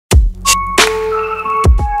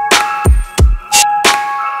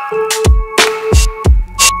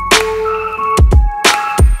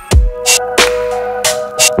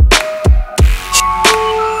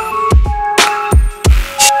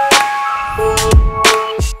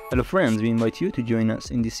Hello friends, we invite you to join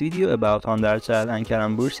us in this video about Hande Ercel and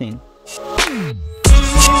Kerem Bursin.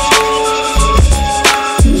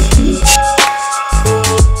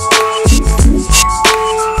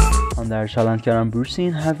 Hande Ercel and Kerem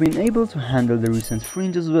Bursin have been able to handle the recent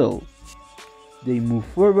fringes well. They move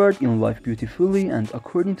forward in life beautifully and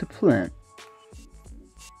according to plan.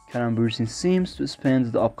 Kerem Bursin seems to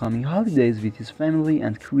spend the upcoming holidays with his family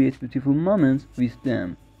and create beautiful moments with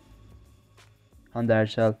them. Hande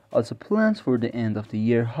Ercel also plans for the end of the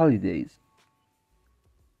year holidays.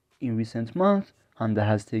 In recent months, Hande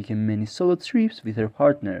has taken many solo trips with her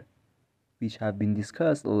partner, which have been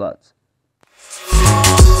discussed a lot.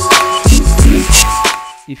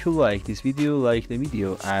 If you like this video, like the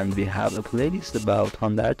video, and we have a playlist about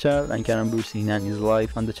Hande Ercel and Kerem Bursin and his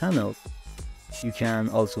life on the channel. You can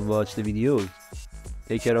also watch the videos.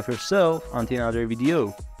 Take care of yourself until another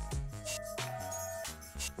video.